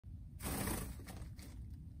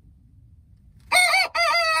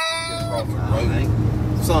across the road.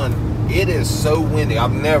 Son, it is so windy.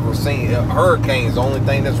 I've never seen a hurricane is the only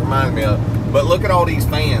thing this reminds me of. But look at all these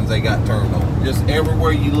fans they got turned on. Just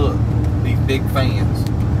everywhere you look, these big fans.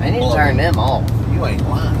 They need to turn them off. You ain't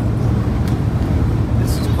lying.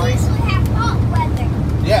 This is crazy. We have hot weather.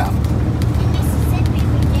 Yeah. In Mississippi we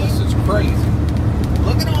do. This is crazy.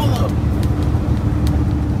 Look at all of them.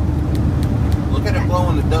 Look at it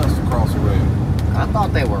blowing the dust across the road. I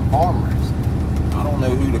thought they were farmers. I don't know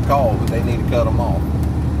who to call, but they need to cut them off.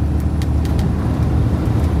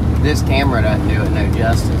 This camera doesn't do it no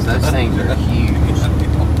justice. Those things are huge.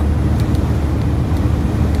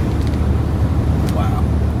 Wow.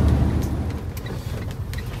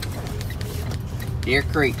 Deer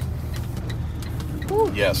Creek.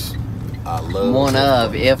 Yes. I love One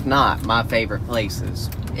of, if not, my favorite places.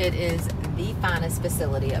 It is the finest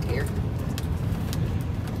facility up here.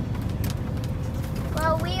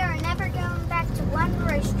 Well, we are never going back to one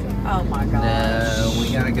racetrack. Oh my gosh. No,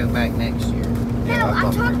 we gotta go back next year. No,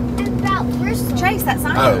 I'm talking about Bristol. Chase, that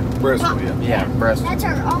sign. Oh, Bristol, yeah. Yeah, Bristol. That's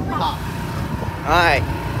our only. Alright.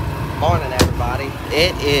 Morning, everybody.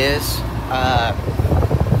 It is, actually,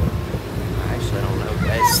 I don't know.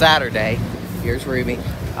 It's Saturday. Here's Ruby.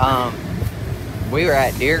 We were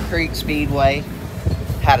at Deer Creek Speedway.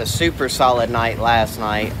 Had a super solid night last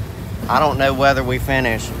night. I don't know whether we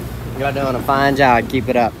finished. Y'all doing a fine job. Keep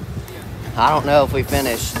it up. I don't know if we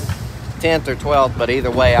finished 10th or 12th, but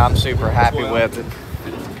either way, I'm super happy with it.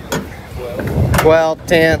 12th,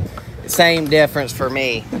 10th, same difference for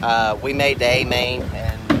me. We made the A main,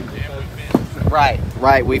 and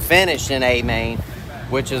right, we finished in A main,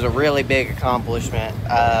 which is a really big accomplishment.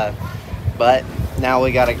 But now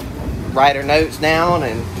we got to write our notes down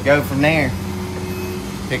and go from there.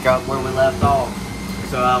 Pick up where we left off.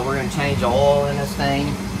 So we're gonna change the oil in this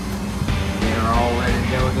thing. We're all ready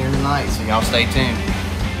to go again tonight, so y'all stay tuned.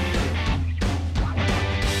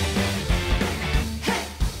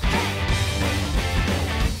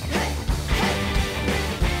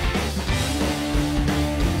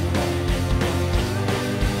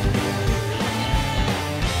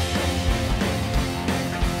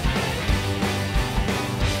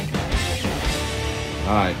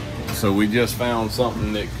 Alright, so we just found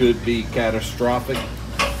something that could be catastrophic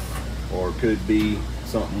or could be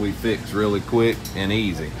something we fix really quick and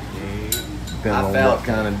easy. Depending on what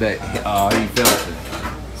kind of day. Oh, he felt it.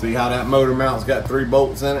 See how that motor mount's got 3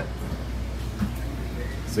 bolts in it?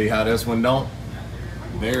 See how this one don't?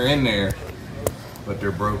 They're in there, but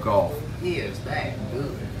they're broke off. He is that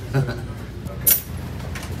good.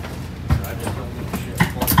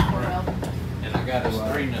 And I got us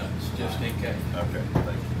 3 nuts, just in case. Okay, thank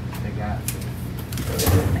you. They got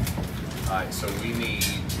Alright, so we need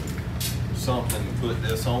something to put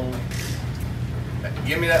this on.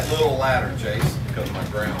 Give me that little ladder, Chase, because my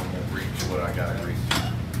ground won't reach what I gotta reach.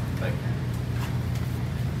 Thank you.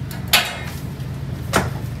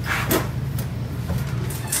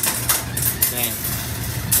 Damn.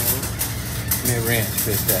 Give me a wrench,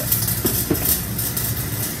 fix that.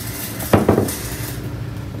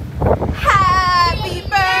 Happy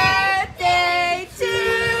birthday to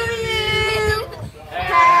you.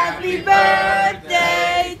 Happy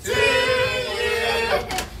birthday to you.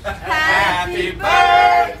 Happy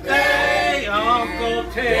birthday, Uncle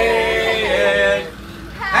Ted.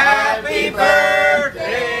 Happy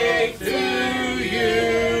birthday to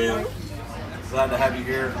you. Glad to have you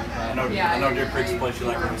here. I know Deer Creek's a place you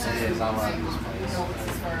like racing. It is, I love this place.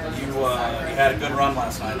 You had a good run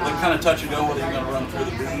last night. It looked kind of touch and go whether you're going to run through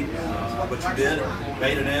the bead, but you did.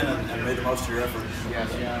 Made it in and made the most of your effort. Yes.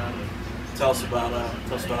 Tell us about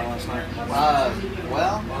last night.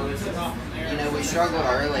 Well, you know, we struggled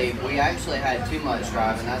early. We actually had too much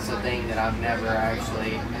driving. That's the thing that I've never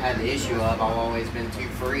actually had the issue of. I've always been too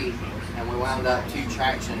free, and we wound up too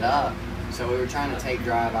tractioned up. So we were trying to take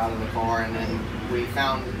drive out of the car, and then we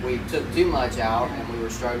found we took too much out, and we were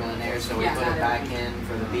struggling there. So we put it back in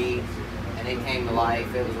for the B, and it came to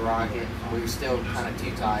life. It was a rocket. We were still kind of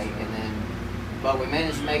too tight, but we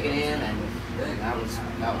managed to make it in, and that was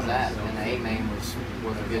that. And the A main was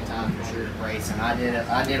a good time for sure. Racing. I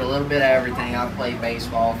did a little bit of everything. I played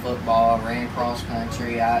baseball, football, ran cross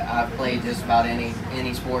country. I played just about any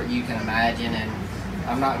sport you can imagine, and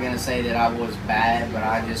I'm not gonna say that I was bad, but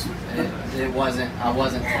I wasn't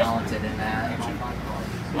talented in that.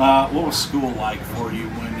 What was school like for you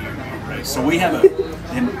when you raced? So we have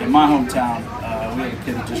in my hometown, we have a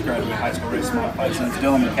kid that just graduated high school racing modifieds, and it's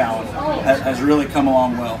Dylan McCowan. Has really come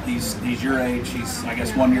along well. He's your age. He's, I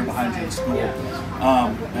guess, 1 year behind you in school.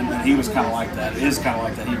 And he was kind of like that. Is kind of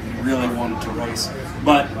like that. He really wanted to race.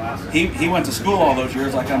 But he went to school all those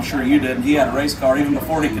years, like I'm sure you did, and he had a race car even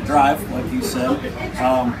before he could drive, like you said.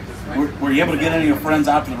 Were you able to get any of your friends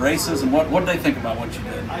out to the races, and what did they think about what you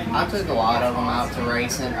did? I took a lot of them out to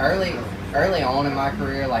racing. Early on in my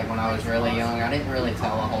career, like when I was really young, I didn't really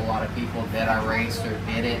tell a whole lot of people that I raced or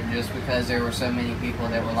did it, just because there were so many people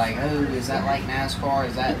that were like, oh, is that like NASCAR?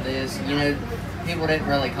 Is that this? You know, people didn't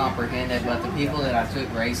really comprehend it, but the people that I took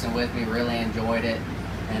racing with me really enjoyed it.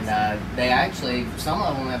 And they actually, some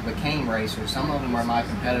of them have became racers. Some of them are my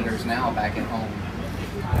competitors now back at home.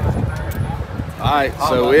 All right,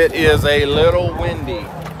 so it is a little windy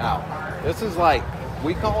out. This is like,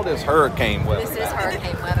 we call this hurricane weather. This is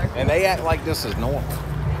hurricane weather. And they act like this is normal.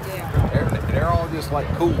 They're all just like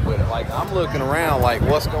cool with it. Like I'm looking around like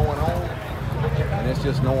what's going on, and it's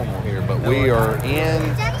just normal here. But we are in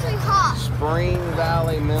It's actually hot. Spring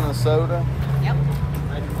Valley, Minnesota. Yep.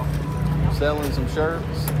 Selling some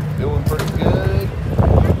shirts, doing pretty good.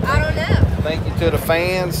 I don't know. Thank you to the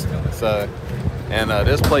fans. So, and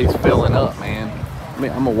this place filling up, man. I'm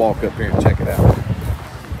gonna walk up here and check it out.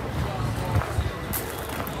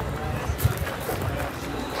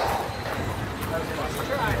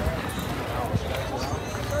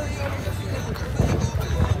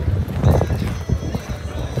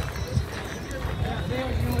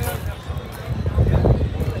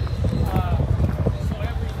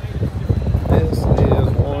 This is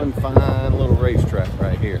one fine little racetrack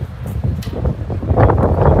right here.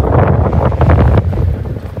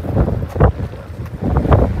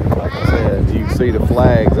 Like I said, you can see the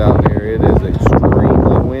flags out there. It is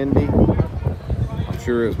extremely windy. I'm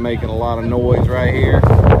sure it's making a lot of noise right here.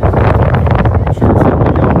 I'm sure some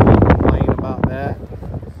of y'all will complain about that,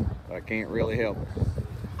 but I can't really help it.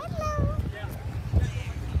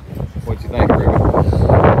 What you think, Ruben?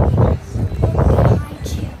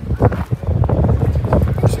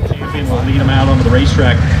 Will lead them out onto the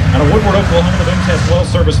racetrack. Out of Woodward, Oklahoma, the VinTest Well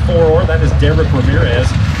Service 4R, that is Derek Ramirez.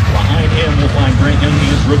 Behind him, we'll find Grant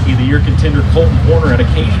Youngman's Rookie of the Year contender Colton Horner out of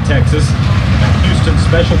Katy, Texas. And Houston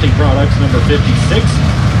Specialty Products, number 56.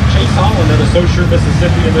 Chase Holland out of Saussure,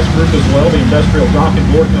 Mississippi in this group as well. The Industrial Dock and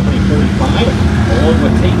Door Company, 45. Along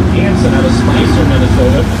with Tate Hansen out of Spicer,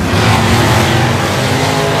 Minnesota.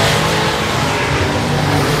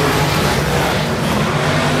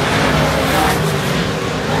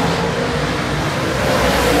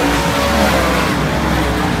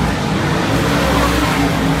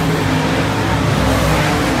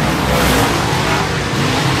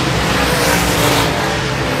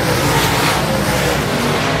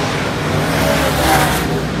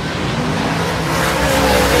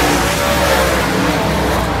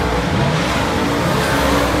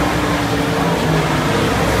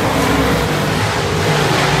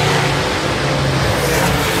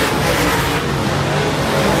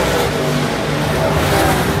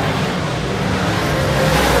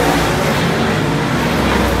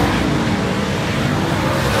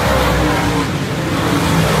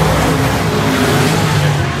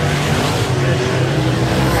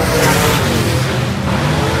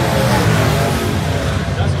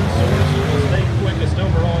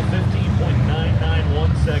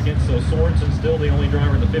 Still the only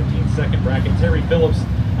driver in the 15-second bracket. Terry Phillips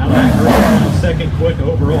out of that group, second quick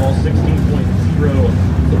overall, 16.035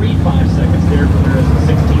 seconds there. Ramirez at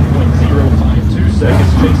 16.052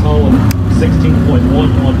 seconds. Chase Holland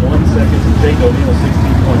 16.111 seconds, and Jake O'Neill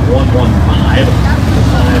 16.115.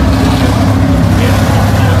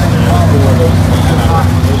 For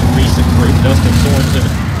those recent group, Dustin Sorensen,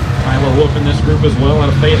 Kylo Wolf in this group as well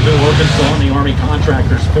out of Fayetteville, Arkansas, in the Army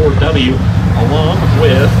Contractors 4W, along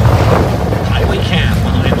with Kylie Kath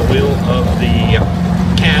behind the wheel of the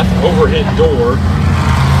Kath overhead door,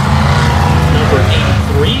 number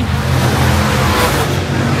 83.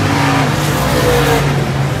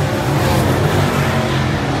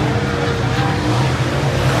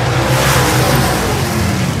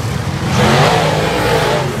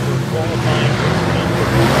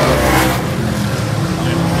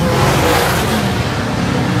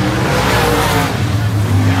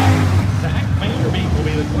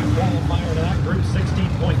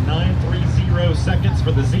 Seconds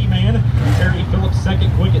for the Z-Man. Terry Phillips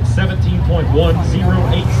second quick at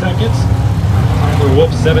 17.108 seconds. Tyler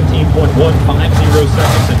Wolf 17.150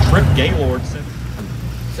 seconds, and Trip Gaylord.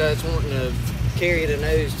 So it's wanting to carry the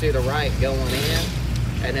nose to the right going in,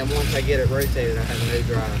 and then once I get it rotated, I have no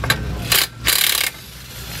drive.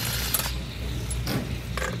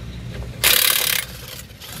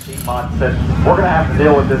 Piedmont said, we're going to have to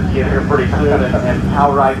deal with this kid here pretty soon, and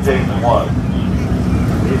how right Jason was.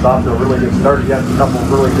 He's off to a really good start. He got a couple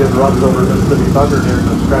of really good runs over Mississippi Thunder here in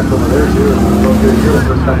the stretch over there, too. And real good here the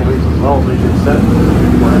first couple weeks as well. So he can set for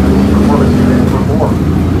him and performance he can perform.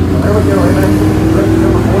 So there we go. Race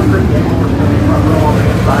number 4, Rick Gable is coming front row on the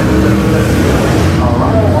inside of Mississippi.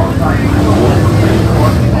 Colorado alongside Iowa for race number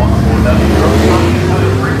 1 on 4W.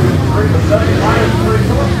 The 79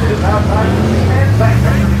 is outside and back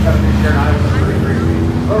coming here in Iowa 33.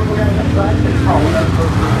 So we're going to inside the Holland.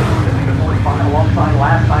 That's alongside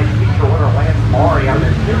last night's feature winner Lance Maury out of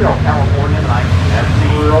Imperial, California tonight. And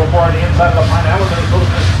Zero for the inside of the Pineapple. Minnesota's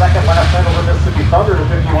in second last night over Mississippi Thunder to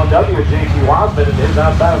 51W. JT Wasbit is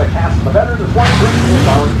outside of the cast of the veterans. It's 1-3 is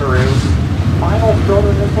Darwin Carew. Final stroke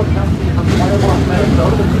in this one comes to you from Claremont,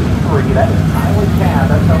 Minnesota to 53. That is Tyler Cadd.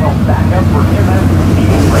 That's how they'll stack up for him and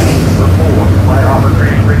team race for 4. Fire offer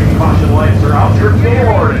training, bringing caution lights are out here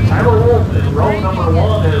forward. And Tyler Wolf in row number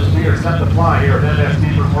 1 as we are set to fly here at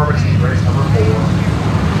MST Performance Team race number 4.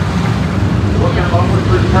 Looking upward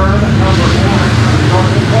return at number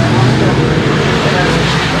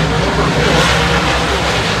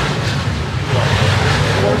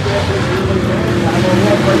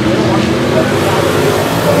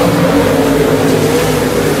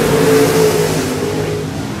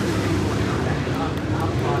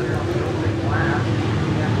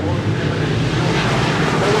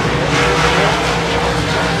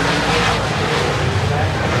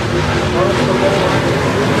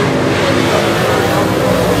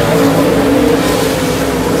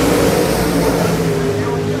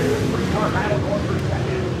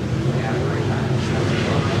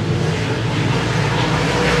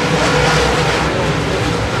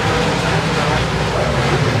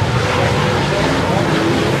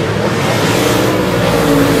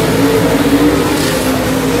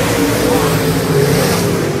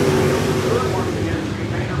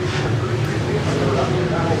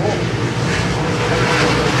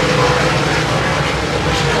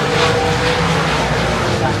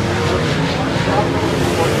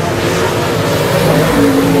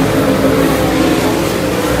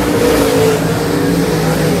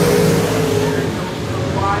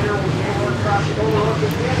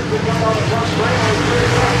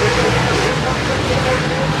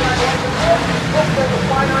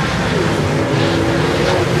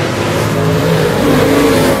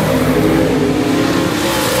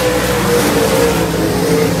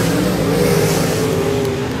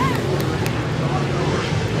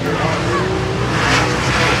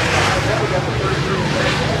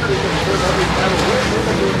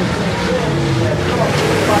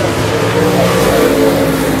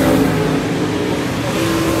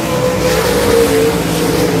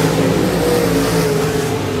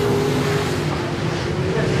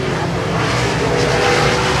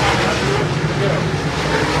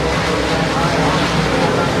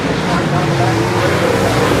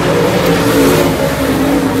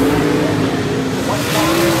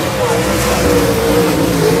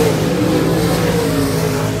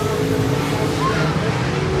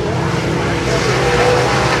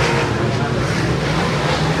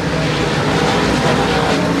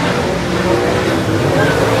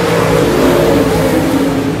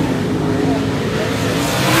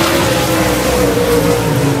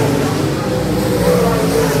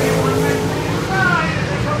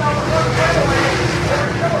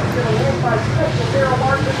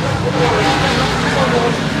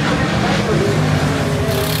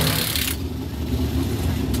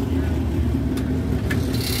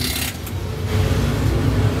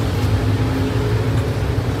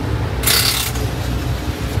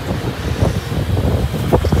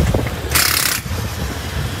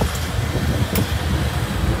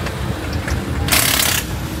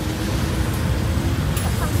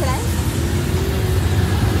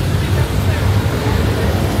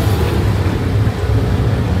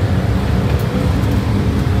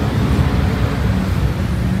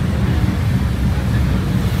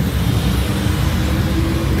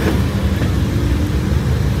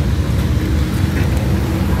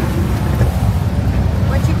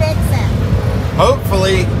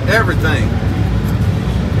Hopefully everything.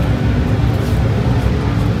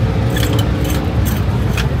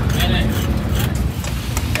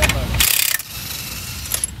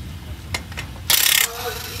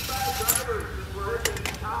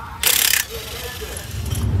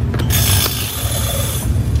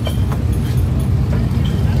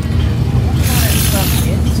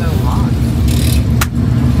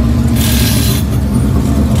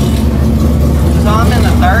 So I'm in the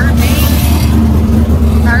third B?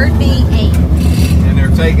 Third B8.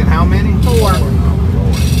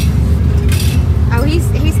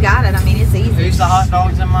 the hot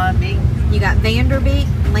dogs in my beat? You got Vanderbeek,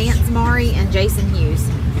 Lance Maury, and Jason Hughes.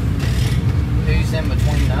 Who's in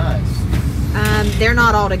between us? They're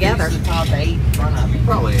not all together. Who's the top 8 in front of me?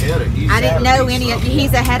 Probably ahead of you. I didn't know any of.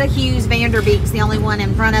 He's ahead of Hughes. Vanderbeek's the only one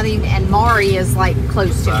in front of him, and Maury is like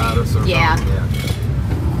close to Beside us or me. Yeah.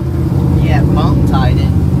 something, Yeah, bump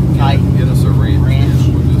tighten. Tighten. Get us a wrench.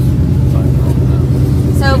 We'll just tighten it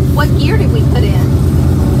up. So what gear did we put in?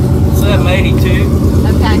 782.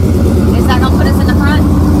 Okay. Is that gonna put us in the front?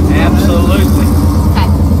 Absolutely. Okay.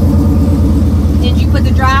 Did you put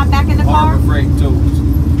the drive back in the car? Harbor Freight Tools.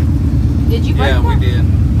 Did you? Yeah, we did.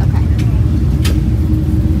 Okay.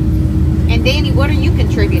 And Danny, what are you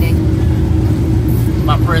contributing?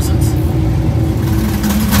 My presence.